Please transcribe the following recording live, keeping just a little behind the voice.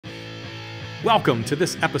Welcome to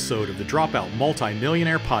this episode of the Dropout Multi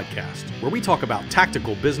Millionaire Podcast, where we talk about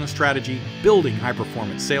tactical business strategy, building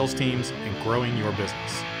high-performance sales teams, and growing your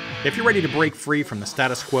business. If you're ready to break free from the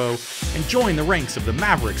status quo and join the ranks of the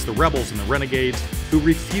mavericks, the rebels, and the renegades who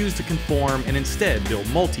refuse to conform and instead build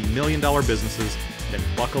multi-million-dollar businesses, then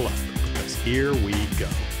buckle up, because here we go.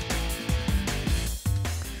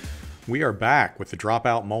 We are back with the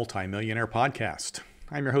Dropout Multi Millionaire Podcast.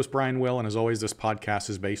 I'm your host, Brian Will, and as always, this podcast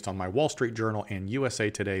is based on my Wall Street Journal and USA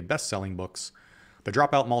Today best-selling books, The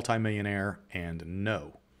Dropout Multi-Millionaire and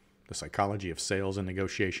No, The Psychology of Sales and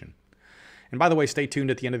Negotiation. And by the way, stay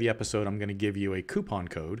tuned at the end of the episode. I'm going to give you a coupon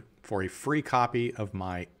code for a free copy of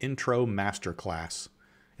my Intro Masterclass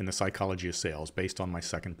in the Psychology of Sales based on my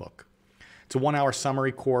second book. It's a 1-hour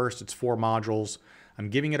summary course. It's 4 modules. I'm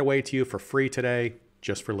giving it away to you for free today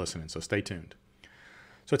just for listening, so stay tuned.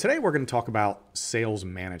 So today we're going to talk about sales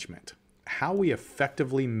management, how we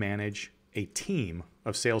effectively manage a team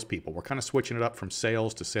of salespeople. We're kind of switching it up from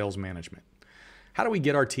sales to sales management. How do we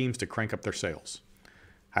get our teams to crank up their sales?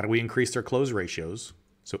 How do we increase their close ratios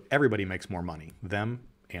so everybody makes more money, them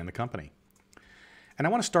and the company? And I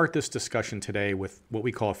want to start this discussion today with what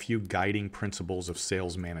we call a few guiding principles of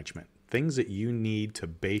sales management, things that you need to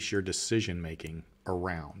base your decision making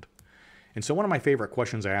around. And so one of my favorite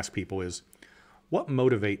questions I ask people is, what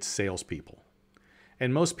motivates salespeople?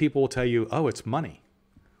 And most people will tell you, oh, it's money.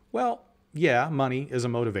 Well, yeah, money is a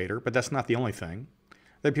motivator, but that's not the only thing.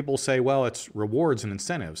 Then people will say, well, it's rewards and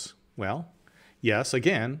incentives. Well, yes,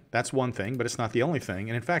 again, that's one thing, but it's not the only thing.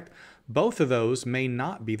 And in fact, both of those may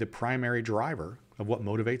not be the primary driver of what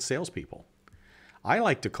motivates salespeople. I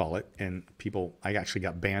like to call it, and I actually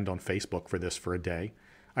got banned on Facebook for this for a day.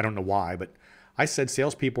 I don't know why, but I said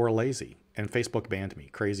salespeople are lazy, and Facebook banned me.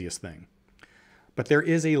 Craziest thing. But there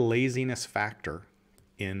is a laziness factor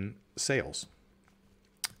in sales.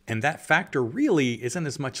 And that factor really isn't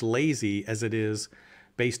as much lazy as it is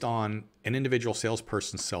based on an individual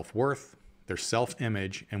salesperson's self-worth, their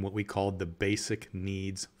self-image, and what we call the basic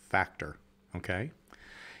needs factor. Okay?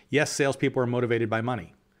 Yes, salespeople are motivated by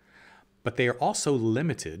money, but they are also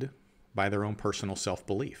limited by their own personal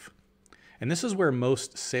self-belief. And this is where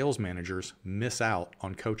most sales managers miss out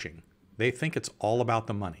on coaching. They think it's all about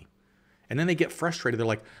the money. And then they get frustrated. They're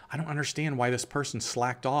like, I don't understand why this person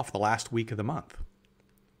slacked off the last week of the month.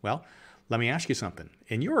 Well, let me ask you something.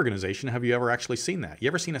 In your organization, have you ever actually seen that? You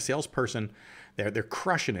ever seen a salesperson, they're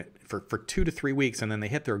crushing it for 2 to 3 weeks, and then they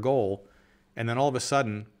hit their goal, and then all of a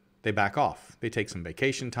sudden, they back off. They take some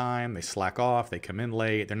vacation time, they slack off, they come in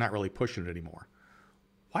late, they're not really pushing it anymore.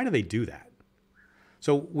 Why do they do that?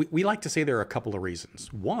 So we like to say there are a couple of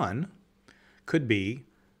reasons. One could be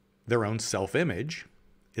their own self-image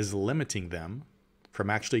is limiting them from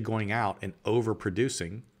actually going out and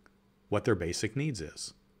overproducing what their basic needs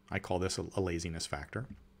is. I call this a laziness factor.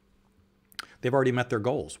 They've already met their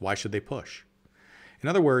goals. Why should they push? In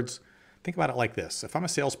other words, think about it like this. If I'm a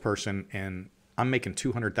salesperson and I'm making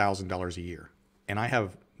 $200,000 a year and I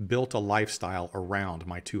have built a lifestyle around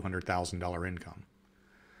my $200,000 income,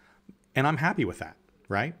 and I'm happy with that,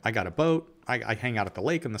 right? I got a boat. I hang out at the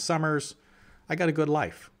lake in the summers. I got a good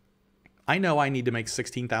life. I know I need to make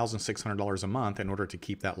 $16,600 a month in order to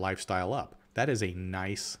keep that lifestyle up. That is a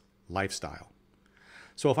nice lifestyle.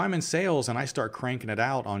 So if I'm in sales and I start cranking it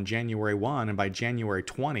out on January 1 and by January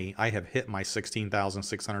 20, I have hit my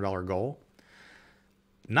 $16,600 goal,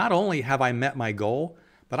 not only have I met my goal,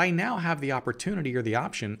 but I now have the opportunity or the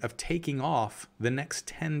option of taking off the next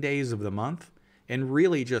 10 days of the month and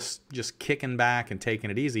really just kicking back and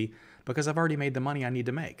taking it easy because I've already made the money I need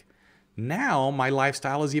to make. Now my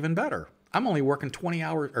lifestyle is even better. I'm only working 20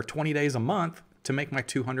 hours or 20 days a month to make my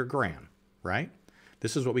 200 grand, right?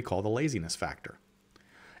 This is what we call the laziness factor.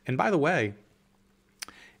 And by the way,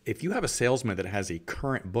 if you have a salesman that has a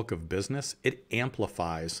current book of business, it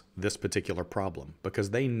amplifies this particular problem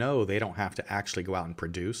because they know they don't have to actually go out and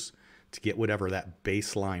produce to get whatever that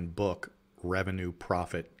baseline book revenue,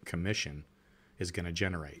 profit, commission is going to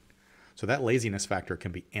generate. So that laziness factor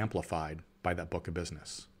can be amplified by that book of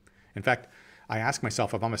business. In fact, I ask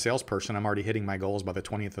myself, if I'm a salesperson, I'm already hitting my goals by the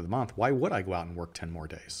 20th of the month, why would I go out and work 10 more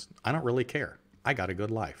days? I don't really care. I got a good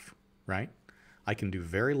life, right? I can do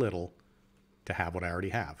very little to have what I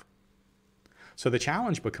already have. So the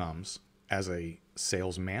challenge becomes, as a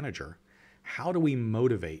sales manager, how do we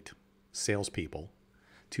motivate salespeople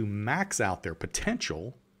to max out their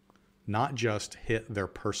potential, not just hit their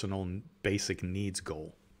personal basic needs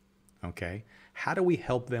goal? Okay? How do we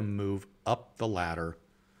help them move up the ladder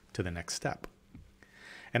to the next step?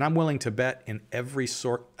 And I'm willing to bet in every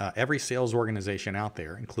sales organization out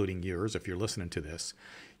there, including yours, if you're listening to this,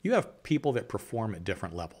 You have people that perform at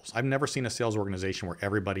different levels. I've never seen a sales organization where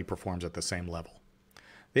everybody performs at the same level.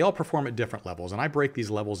 They all perform at different levels, and I break these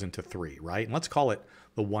levels into 3, right? And let's call it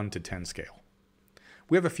the 1 to 10 scale.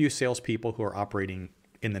 We have a few salespeople who are operating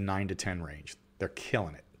in the 9 to 10 range. They're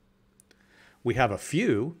killing it. We have a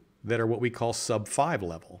few that are what we call sub 5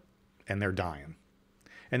 level, and they're dying.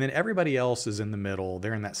 And then everybody else is in the middle.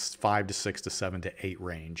 They're in that 5 to 6 to 7 to 8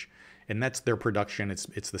 range. And that's their production.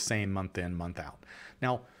 It's the same month in, month out.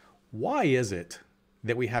 Now, why is it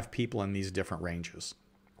that we have people in these different ranges?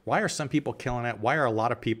 Why are some people killing it? Why are a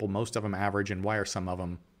lot of people, most of them average, and why are some of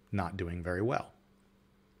them not doing very well?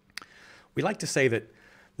 We like to say that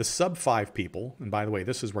the sub 5 people, and by the way,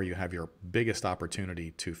 this is where you have your biggest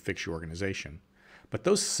opportunity to fix your organization, but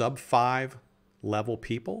those sub 5 level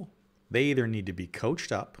people, they either need to be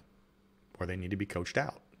coached up or they need to be coached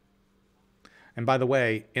out. And by the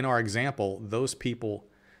way, in our example, those people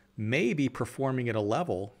may be performing at a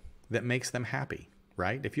level that makes them happy,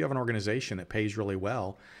 right? If you have an organization that pays really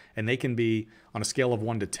well and they can be on a scale of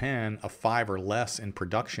 1 to 10, a 5 or less in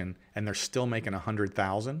production, and they're still making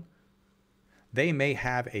 $100,000, they may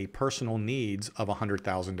have a personal needs of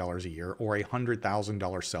 $100,000 a year or a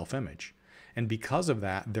 $100,000 self-image. And because of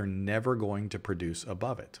that, they're never going to produce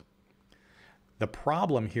above it. The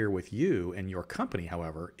problem here with you and your company,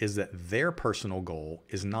 however, is that their personal goal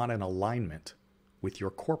is not in alignment with your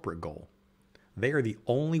corporate goal. They are the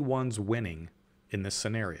only ones winning in this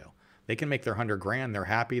scenario. They can make their 100 grand, they're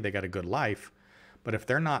happy, they got a good life, but if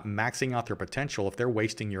they're not maxing out their potential, if they're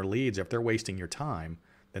wasting your leads, if they're wasting your time,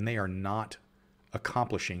 then they are not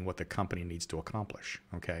accomplishing what the company needs to accomplish,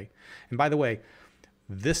 okay? And by the way,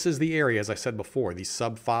 this is the area, as I said before, these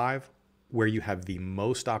sub 5, where you have the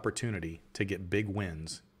most opportunity to get big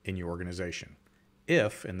wins in your organization.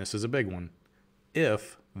 If, and this is a big one,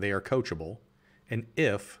 if they are coachable and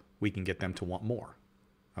if we can get them to want more,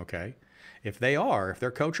 okay? If they're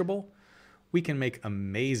coachable, we can make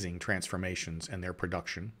amazing transformations in their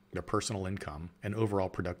production, their personal income, and overall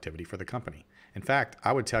productivity for the company. In fact,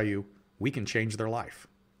 I would tell you, we can change their life,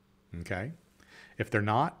 okay? If they're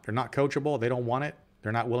not coachable, they don't want it,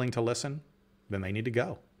 they're not willing to listen, then they need to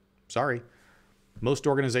go. Sorry. Most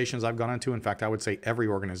organizations I've gone into, in fact, I would say every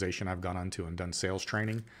organization I've gone into and done sales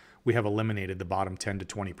training, we have eliminated the bottom 10 to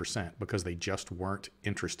 20% because they just weren't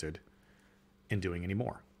interested in doing any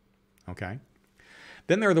more. Okay?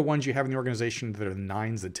 Then there are the ones you have in the organization that are the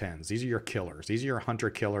 9s and 10s. These are your killers. These are your hunter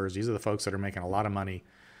killers. These are the folks that are making a lot of money.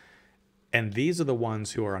 And these are the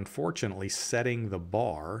ones who are unfortunately setting the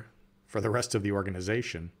bar for the rest of the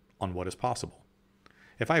organization on what is possible.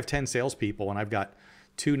 If I have 10 salespeople and I've got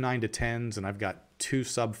 2 9 to 10s and I've got 2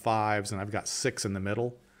 sub 5s and I've got 6 in the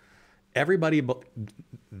middle, everybody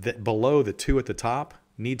that below the 2 at the top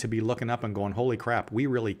need to be looking up and going, holy crap, we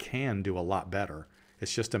really can do a lot better.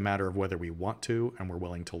 It's just a matter of whether we want to and we're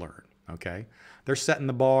willing to learn, okay? They're setting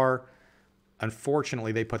the bar.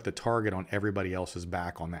 Unfortunately, they put the target on everybody else's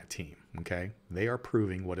back on that team, okay? They are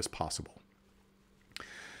proving what is possible.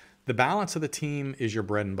 The balance of the team is your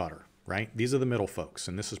bread and butter, right? These are the middle folks,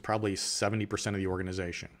 and this is probably 70% of the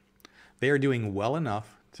organization. They are doing well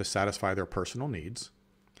enough to satisfy their personal needs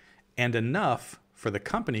and enough for the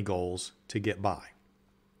company goals to get by.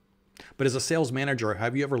 But as a sales manager,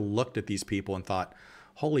 have you ever looked at these people and thought,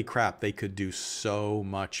 holy crap, they could do so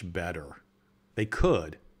much better? They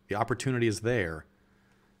could. The opportunity is there.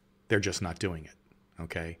 They're just not doing it,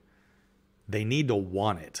 okay? They need to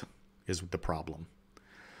want it is the problem.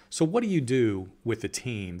 So what do you do with the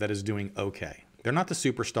team that is doing okay? They're not the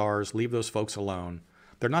superstars. Leave those folks alone.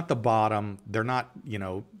 They're not the bottom. They're not,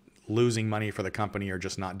 losing money for the company or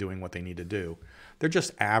just not doing what they need to do. They're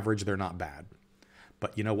just average. They're not bad.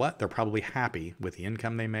 But you know what? They're probably happy with the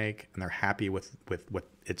income they make, and they're happy with what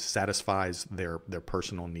it satisfies their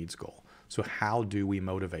personal needs goal. So how do we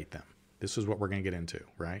motivate them? This is what we're going to get into,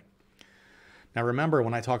 right? Now remember,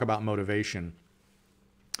 when I talk about motivation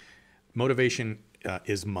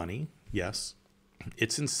is money, yes.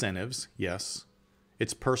 It's incentives, yes.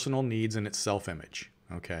 It's personal needs and it's self-image,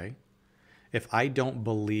 okay? If I don't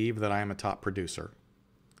believe that I am a top producer,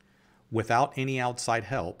 without any outside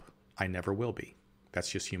help, I never will be. That's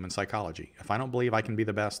just human psychology. If I don't believe I can be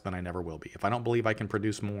the best, then I never will be. If I don't believe I can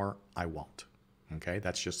produce more, I won't, okay?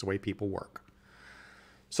 That's just the way people work.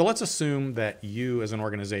 So let's assume that you as an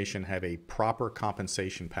organization have a proper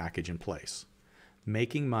compensation package in place.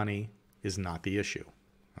 Making money is not the issue,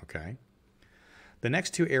 okay? The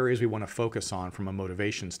next 2 areas we want to focus on from a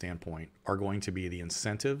motivation standpoint are going to be the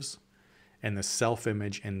incentives and the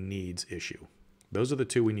self-image and needs issue. Those are the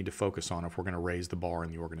 2 we need to focus on if we're going to raise the bar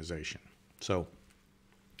in the organization. So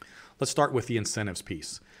let's start with the incentives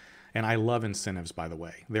piece. And I love incentives, by the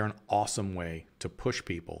way. They're an awesome way to push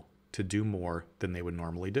people to do more than they would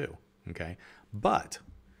normally do. Okay. But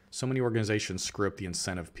so many organizations screw up the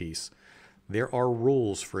incentive piece. There are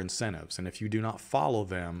rules for incentives. And if you do not follow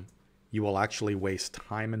them, you will actually waste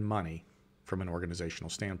time and money from an organizational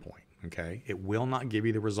standpoint. Okay. It will not give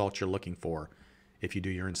you the results you're looking for if you do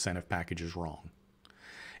your incentive packages wrong.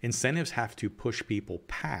 Incentives have to push people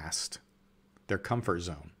past their comfort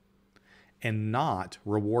zone and not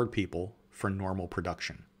reward people for normal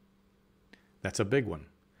production. That's a big one.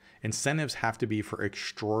 Incentives have to be for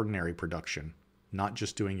extraordinary production, not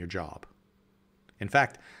just doing your job. In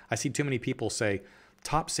fact, I see too many people say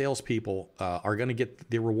top salespeople are going to get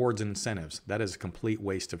the rewards and incentives. That is a complete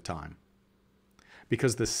waste of time,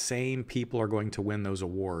 because the same people are going to win those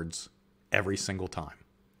awards every single time.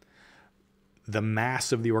 The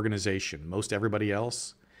mass of the organization, most everybody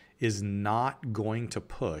else, is not going to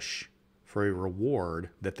push for a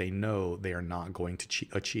reward that they know they are not going to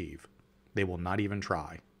achieve. They will not even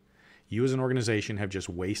try. You as an organization have just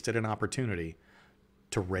wasted an opportunity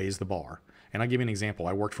to raise the bar. And I'll give you an example.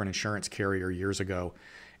 I worked for an insurance carrier years ago,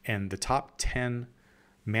 and the top 10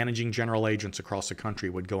 managing general agents across the country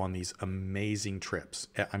would go on these amazing trips.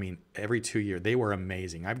 I mean, every 2 years, they were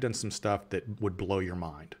amazing. I've done some stuff that would blow your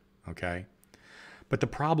mind, okay? But the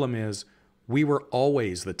problem is we were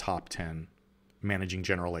always the top 10 managing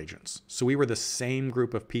general agents. So we were the same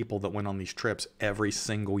group of people that went on these trips every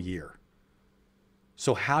single year.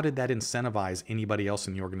 So how did that incentivize anybody else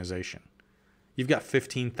in the organization? You've got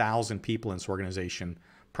 15,000 people in this organization,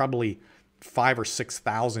 probably 5,000 or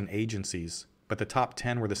 6,000 agencies, but the top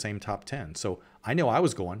 10 were the same top 10. So I know I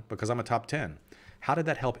was going because I'm a top 10. How did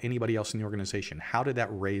that help anybody else in the organization? How did that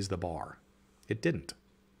raise the bar? It didn't.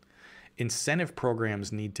 Incentive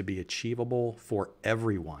programs need to be achievable for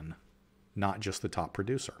everyone, not just the top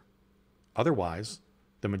producer. Otherwise,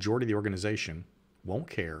 the majority of the organization won't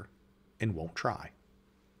care and won't try,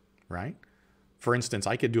 right? For instance,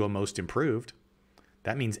 I could do a most improved.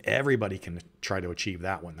 That means everybody can try to achieve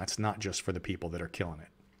that one. That's not just for the people that are killing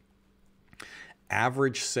it.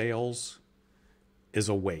 Average sales is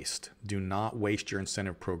a waste. Do not waste your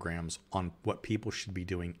incentive programs on what people should be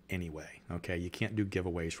doing anyway. Okay, you can't do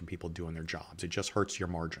giveaways for people doing their jobs. It just hurts your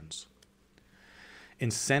margins.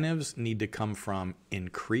 Incentives need to come from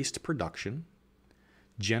increased production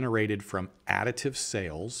generated from additive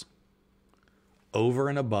sales over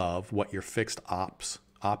and above what your fixed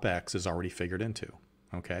OpEx is already figured into.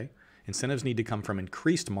 Okay, incentives need to come from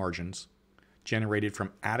increased margins generated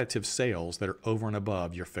from additive sales that are over and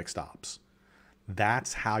above your fixed ops.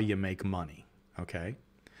 That's how you make money, okay?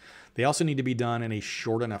 They also need to be done in a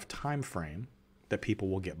short enough time frame that people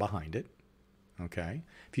will get behind it, okay?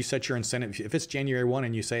 If you set your incentive, if it's January 1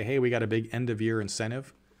 and you say, hey, we got a big end of year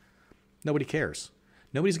incentive, nobody cares.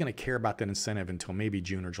 Nobody's going to care about that incentive until maybe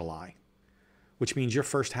June or July, which means your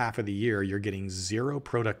first half of the year, you're getting zero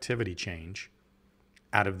productivity change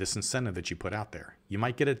out of this incentive that you put out there. You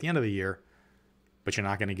might get it at the end of the year, but you're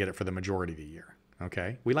not going to get it for the majority of the year.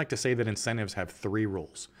 Okay. We like to say that incentives have 3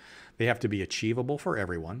 rules. They have to be achievable for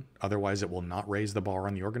everyone. Otherwise, it will not raise the bar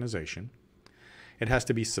on the organization. It has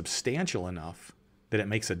to be substantial enough that it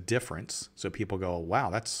makes a difference. So people go,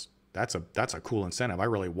 wow, that's a cool incentive. I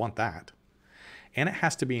really want that. And it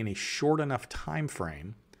has to be in a short enough time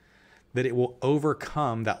frame that it will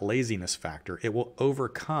overcome that laziness factor. It will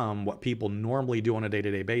overcome what people normally do on a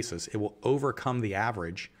day-to-day basis. It will overcome the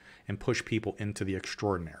average and push people into the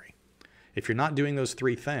extraordinary. If you're not doing those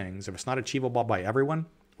 3 things, if it's not achievable by everyone,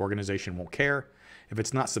 organization won't care. If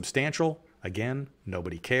it's not substantial, again,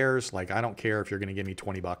 nobody cares. Like, I don't care if you're going to give me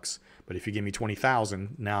 $20, but if you give me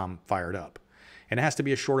 20,000, now I'm fired up. And it has to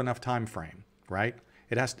be a short enough time frame, right?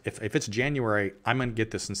 It has to, if it's January, I'm going to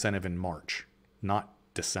get this incentive in March, not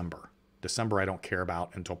December. December I don't care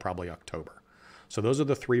about until probably October. So those are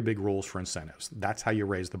the 3 big rules for incentives. That's how you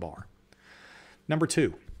raise the bar. Number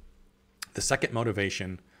 2, the second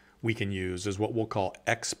motivation we can use is what we'll call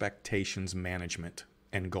expectations management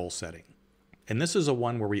and goal setting. And this is a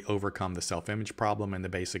one where we overcome the self-image problem and the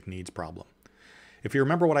basic needs problem. If you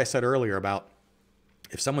remember what I said earlier about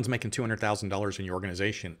if someone's making $200,000 in your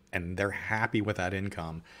organization and they're happy with that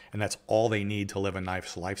income and that's all they need to live a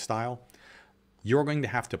nice lifestyle, you're going to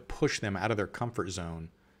have to push them out of their comfort zone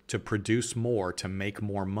to produce more, to make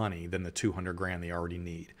more money than the $200,000 they already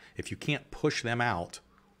need. If you can't push them out,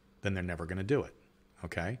 then they're never going to do it.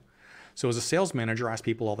 Okay? So as a sales manager, I ask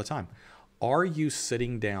people all the time, are you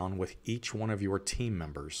sitting down with each one of your team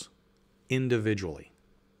members individually?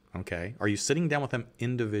 Okay? Are you sitting down with them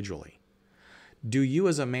individually? Do you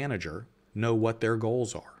as a manager know what their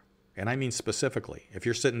goals are? And I mean specifically, if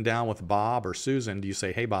you're sitting down with Bob or Susan, do you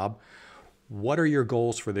say, hey, Bob, what are your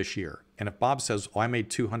goals for this year? And if Bob says, oh, I made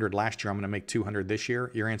 200 last year, I'm going to make 200 this year,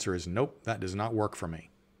 your answer is, nope, that does not work for me.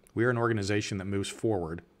 We are an organization that moves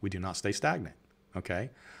forward. We do not stay stagnant. Okay.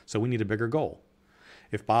 So we need a bigger goal.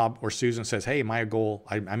 If Bob or Susan says, hey, my goal,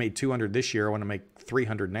 I made 200 this year, I want to make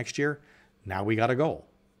 300 next year. Now we got a goal.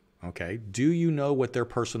 Okay. Do you know what their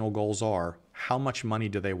personal goals are? How much money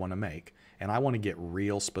do they want to make? And I want to get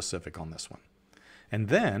real specific on this one. And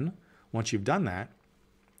then once you've done that,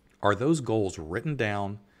 are those goals written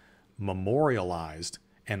down, memorialized,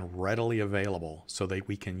 and readily available so that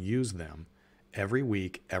we can use them every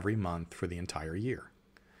week, every month for the entire year?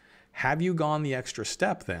 Have you gone the extra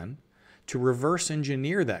step then to reverse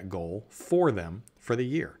engineer that goal for them for the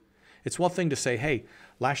year? It's one thing to say, hey,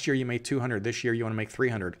 last year you made 200, this year you want to make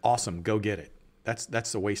 300. Awesome, go get it.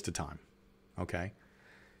 That's a waste of time, okay?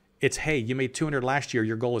 It's, hey, you made 200 last year,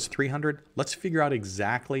 your goal is 300. Let's figure out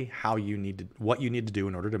exactly what you need to do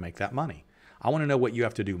in order to make that money. I want to know what you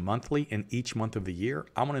have to do monthly in each month of the year.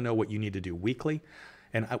 I want to know what you need to do weekly.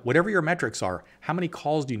 And whatever your metrics are, how many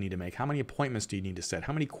calls do you need to make? How many appointments do you need to set?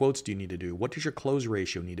 How many quotes do you need to do? What does your close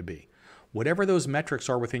ratio need to be? Whatever those metrics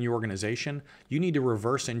are within your organization, you need to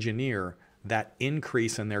reverse engineer that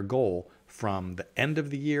increase in their goal from the end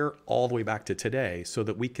of the year all the way back to today so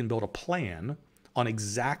that we can build a plan on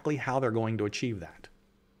exactly how they're going to achieve that,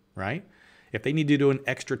 right? If they need to do an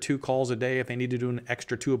extra 2 calls a day, if they need to do an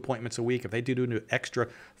extra 2 appointments a week, if they do an extra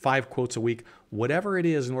 5 quotes a week, whatever it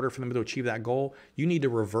is in order for them to achieve that goal, you need to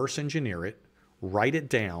reverse engineer it, write it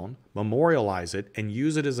down, memorialize it, and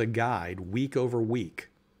use it as a guide week over week,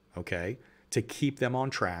 okay, to keep them on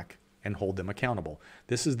track and hold them accountable.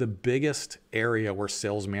 This is the biggest area where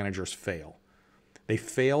sales managers fail. They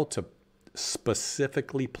fail to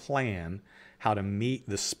specifically plan how to meet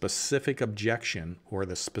the specific objection or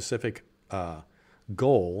the specific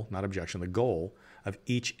goal, not objection, the goal of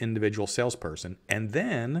each individual salesperson, and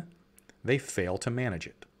then they fail to manage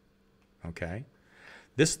it, okay?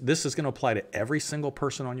 This is going to apply to every single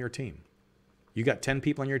person on your team. You got 10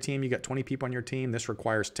 people on your team, you got 20 people on your team, this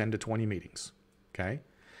requires 10 to 20 meetings, okay?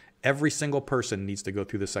 Every single person needs to go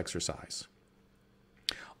through this exercise.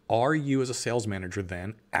 Are you as a sales manager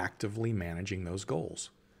then actively managing those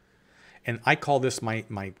goals? And I call this my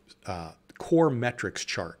core metrics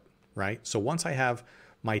chart, right? So once I have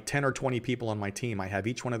my 10 or 20 people on my team, I have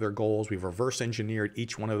each one of their goals. We've reverse engineered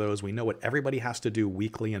each one of those. We know what everybody has to do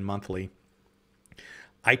weekly and monthly.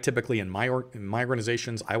 I typically, in my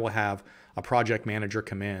organizations, I will have a project manager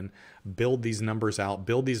come in, build these numbers out,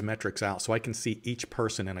 build these metrics out so I can see each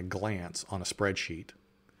person in a glance on a spreadsheet.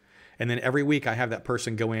 And then every week I have that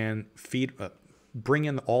person go in, bring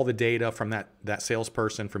in all the data from that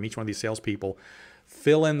salesperson, from each one of these salespeople,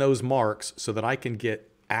 fill in those marks so that I can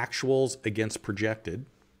get actuals against projected,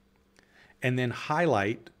 and then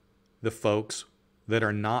highlight the folks that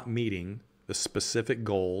are not meeting the specific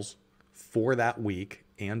goals for that week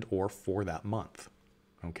and or for that month,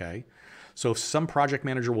 okay? So if some project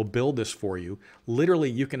manager will build this for you, literally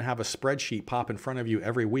you can have a spreadsheet pop in front of you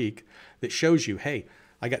every week that shows you, hey,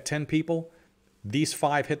 I got 10 people, these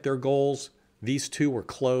 5 hit their goals, these 2 were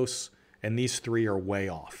close, and these 3 are way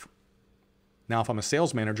off. Now, if I'm a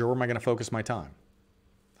sales manager, where am I going to focus my time?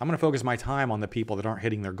 I'm going to focus my time on the people that aren't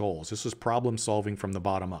hitting their goals. This is problem solving from the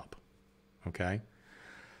bottom up, okay?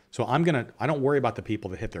 So I don't worry about the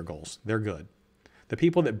people that hit their goals. They're good. The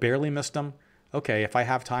people that barely missed them, okay, if I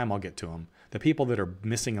have time, I'll get to them. The people that are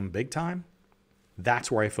missing them big time,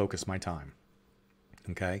 that's where I focus my time.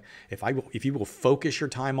 Okay, if you will focus your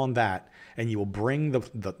time on that and you will bring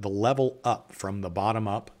the level up from the bottom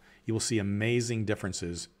up, you will see amazing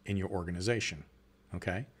differences in your organization.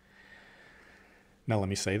 Okay. Now let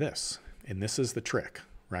me say this, and this is the trick,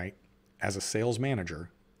 right? As a sales manager,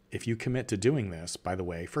 if you commit to doing this, by the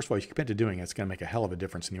way, first of all, if you commit to doing it, it's going to make a hell of a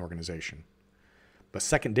difference in the organization. But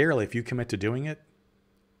secondarily, if you commit to doing it,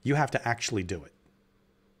 you have to actually do it.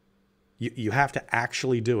 You have to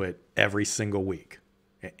actually do it every single week.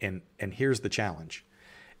 And here's the challenge.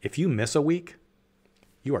 If you miss a week,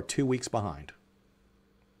 you are 2 weeks behind.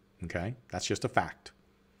 Okay? That's just a fact.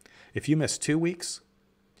 If you miss 2 weeks,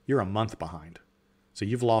 you're a month behind. So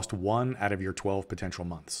you've lost 1 out of your 12 potential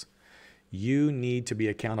months. You need to be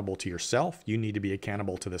accountable to yourself. You need to be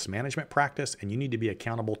accountable to this management practice, and you need to be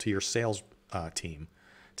accountable to your sales team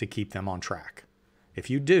to keep them on track. If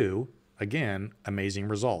you do, again, amazing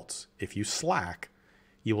results. If you slack,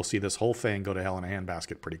 you will see this whole thing go to hell in a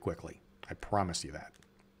handbasket pretty quickly. I promise you that.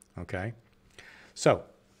 Okay? So,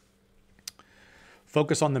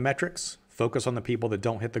 focus on the metrics. Focus on the people that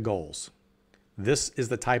don't hit the goals. This is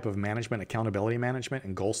the type of management, accountability management,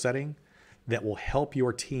 and goal setting that will help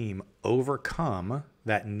your team overcome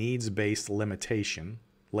that needs-based limitation,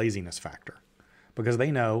 laziness factor, because they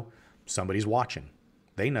know somebody's watching.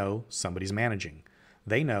 They know somebody's managing.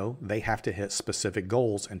 They know they have to hit specific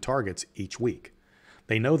goals and targets each week.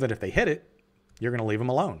 They know that if they hit it, you're going to leave them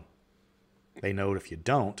alone. They know if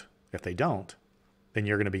they don't, then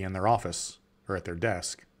you're going to be in their office or at their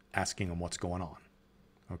desk asking them what's going on.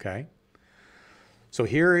 Okay? So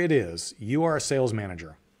here it is. You are a sales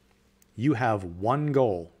manager. You have one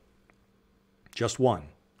goal, just one.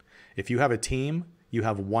 If you have a team, you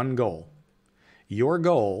have one goal. Your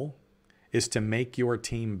goal is to make your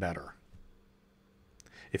team better.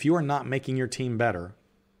 If you are not making your team better,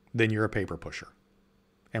 then you're a paper pusher.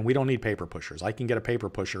 And we don't need paper pushers. I can get a paper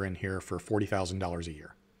pusher in here for $40,000 a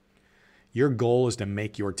year. Your goal is to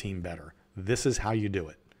make your team better. This is how you do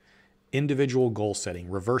it. Individual goal setting,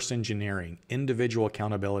 reverse engineering, individual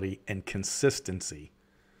accountability, and consistency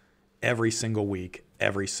every single week,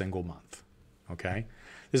 every single month. Okay?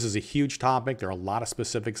 This is a huge topic. There are a lot of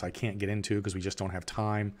specifics I can't get into because we just don't have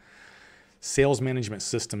time. Sales management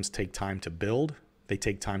systems take time to build, they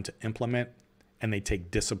take time to implement, and they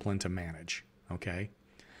take discipline to manage. Okay?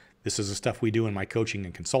 This is the stuff we do in my coaching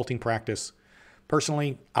and consulting practice.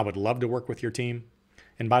 Personally, I would love to work with your team.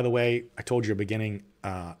 And by the way, I told you at the beginning,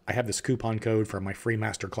 I have this coupon code for my free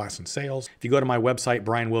masterclass in sales. If you go to my website,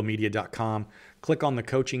 brianwillmedia.com, click on the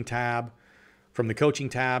coaching tab. From the coaching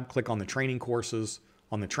tab, click on the training courses.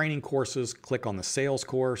 On the training courses, click on the sales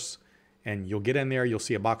course, and you'll get in there. You'll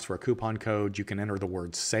see a box for a coupon code. You can enter the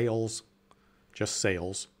word sales, just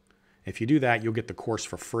sales. If you do that, you'll get the course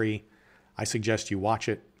for free. I suggest you watch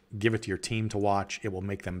it, give it to your team to watch. It will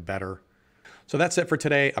make them better. So that's it for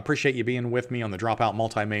today. I appreciate you being with me on the Dropout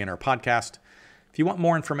Multi Millionaire Podcast. If you want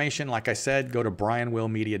more information, like I said, go to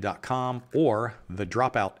brianwillmedia.com or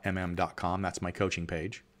thedropoutmm.com. That's my coaching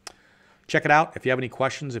page. Check it out. If you have any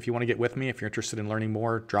questions, if you want to get with me, if you're interested in learning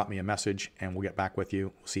more, drop me a message and we'll get back with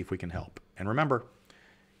you. We'll see if we can help. And remember,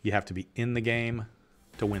 you have to be in the game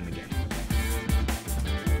to win the game.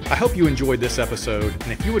 I hope you enjoyed this episode,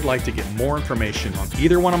 and if you would like to get more information on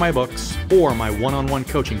either one of my books or my one-on-one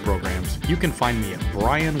coaching programs, you can find me at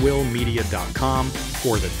brianwillmedia.com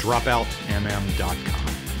or thedropoutmm.com.